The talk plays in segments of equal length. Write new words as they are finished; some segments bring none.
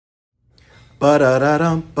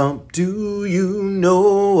Ba-da-da-dum-bum. Do you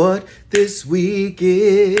know what this week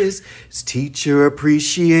is? It's Teacher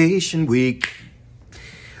Appreciation Week.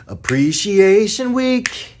 Appreciation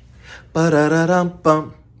Week.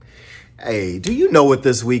 Ba-da-da-dum-bum. Hey, do you know what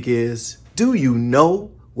this week is? Do you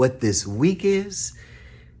know what this week is?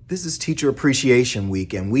 This is Teacher Appreciation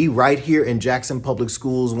Week, and we right here in Jackson Public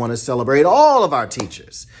Schools want to celebrate all of our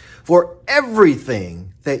teachers for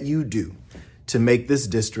everything that you do to make this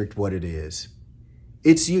district what it is.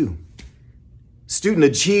 It's you. Student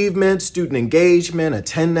achievement, student engagement,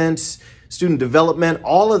 attendance, student development,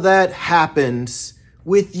 all of that happens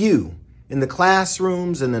with you in the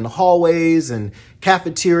classrooms and in the hallways and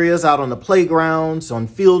cafeterias, out on the playgrounds, on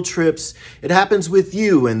field trips. It happens with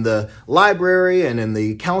you in the library and in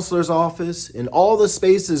the counselor's office, in all the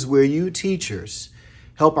spaces where you teachers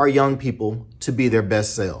help our young people to be their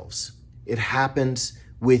best selves. It happens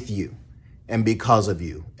with you and because of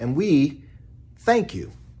you. And we thank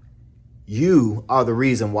you. You are the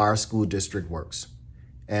reason why our school district works.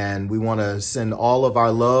 And we want to send all of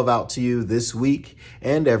our love out to you this week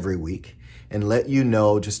and every week and let you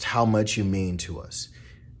know just how much you mean to us.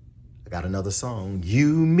 I got another song.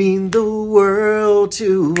 You mean the world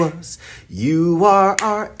to us. You are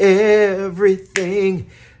our everything.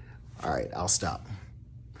 All right, I'll stop.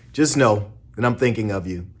 Just know that I'm thinking of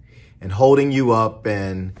you and holding you up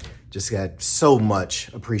and just got so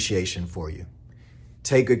much appreciation for you.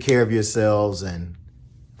 Take good care of yourselves, and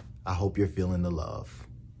I hope you're feeling the love.